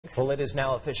Thanks. Well, it is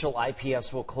now official.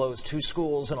 IPS will close 2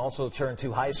 schools and also turn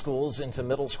 2 high schools into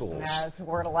middle schools. That's a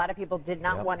word a lot of people did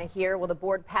not want to hear. Well, the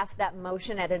board passed that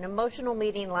motion at an emotional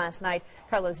meeting last night.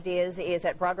 Carlos Diaz is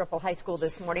at Broad Ripple High School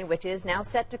this morning, which is now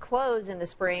set to close in the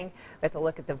spring, with a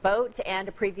look at the vote and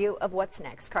a preview of what's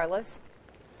next. Carlos?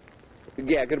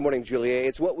 Yeah, good morning, Julia.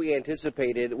 It's what we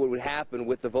anticipated what would happen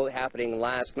with the vote happening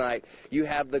last night. You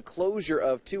have the closure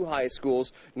of 2 high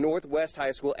schools, Northwest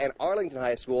High School and Arlington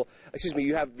High School. Excuse me,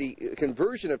 you have the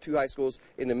conversion of 2 high schools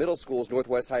into middle schools,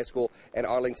 Northwest High School and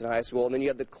Arlington High School. And then you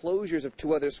have the closures of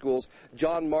 2 other schools,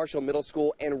 John Marshall Middle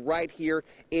School and right here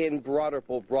in Broad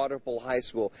Ripple High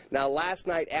School. Now, last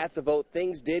night at the vote,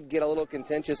 things did get a little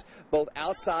contentious, both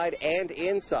outside and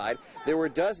inside. There were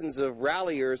dozens of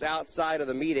ralliers outside of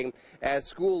the meeting as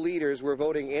school leaders were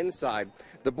voting inside.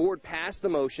 The board passed the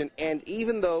motion, and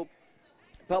even though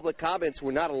public comments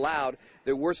were not allowed,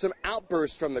 there were some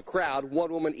outbursts from the crowd.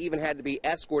 One woman even had to be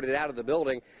escorted out of the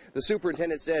building. The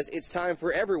superintendent says it's time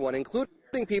for everyone,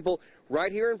 including people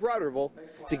right here in Broad Ripple,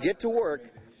 to get to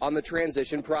work on the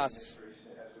transition process.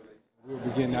 We'll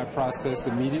begin that process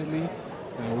immediately,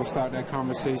 and we'll start that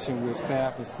conversation with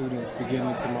staff and students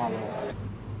beginning tomorrow.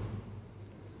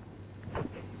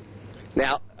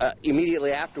 Now,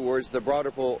 immediately afterwards, the Broad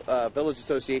Ripple Village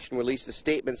Association released a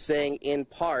statement saying, in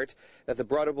part, that the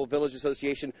Broad Ripple Village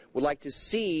Association would like to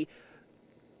see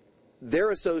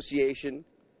their association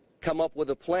come up with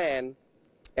a plan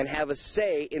and have a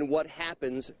say in what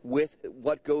happens with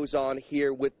what goes on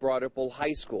here with Broad Ripple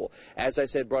High School. As I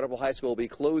said, Broad Ripple High School will be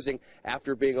closing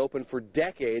after being open for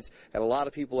decades, and a lot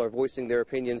of people are voicing their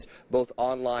opinions both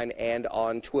online and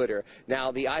on Twitter. Now,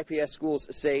 the IPS schools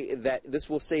say that this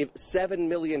will save $7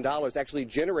 million, actually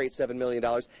generate $7 million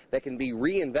that can be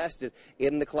reinvested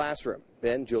in the classroom.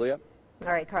 Ben, Julia?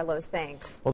 All right, Carlos, thanks.